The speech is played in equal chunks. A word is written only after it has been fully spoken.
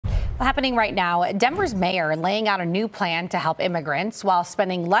Happening right now, Denver's mayor laying out a new plan to help immigrants while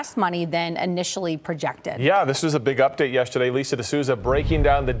spending less money than initially projected. Yeah, this was a big update yesterday. Lisa D'Souza breaking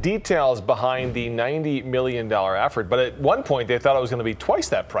down the details behind the $90 million effort. But at one point, they thought it was going to be twice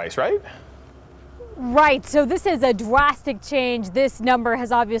that price, right? Right. So this is a drastic change. This number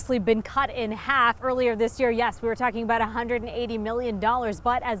has obviously been cut in half. Earlier this year, yes, we were talking about $180 million.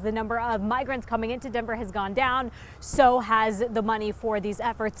 But as the number of migrants coming into Denver has gone down, so has the money for these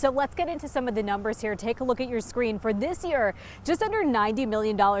efforts. So let's get into some of the numbers here. Take a look at your screen. For this year, just under $90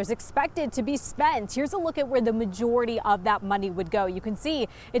 million expected to be spent. Here's a look at where the majority of that money would go. You can see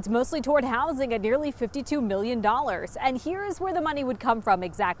it's mostly toward housing at nearly $52 million. And here's where the money would come from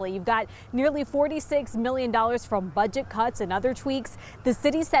exactly. You've got nearly $46 million from budget cuts and other tweaks. The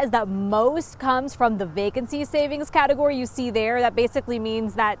city says that most comes from the vacancy savings category you see there. That basically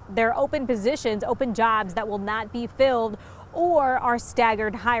means that there are open positions, open jobs that will not be filled or are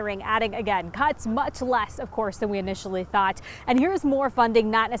staggered hiring, adding, again, cuts much less, of course, than we initially thought. And here's more funding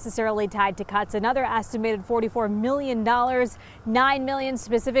not necessarily tied to cuts. Another estimated $44 million, $9 million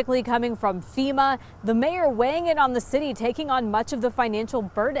specifically coming from FEMA. The mayor weighing in on the city, taking on much of the financial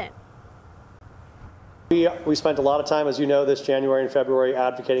burden. We spent a lot of time, as you know, this January and February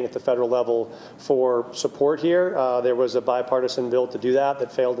advocating at the federal level for support here. There was a bipartisan bill to do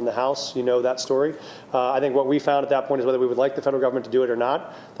that failed in the House. You know that story. I think what we found at that point is whether we would like the federal government to do it or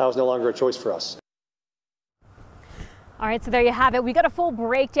not, that was no longer a choice for us. All right, so there you have it. We got a full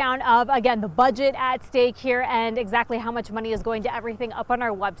breakdown of, again, the budget at stake here and exactly how much money is going to everything up on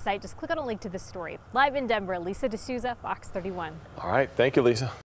our website. Just click on a link to this story. Live in Denver, Lisa D'Souza, Fox 31. All right. Thank you, Lisa.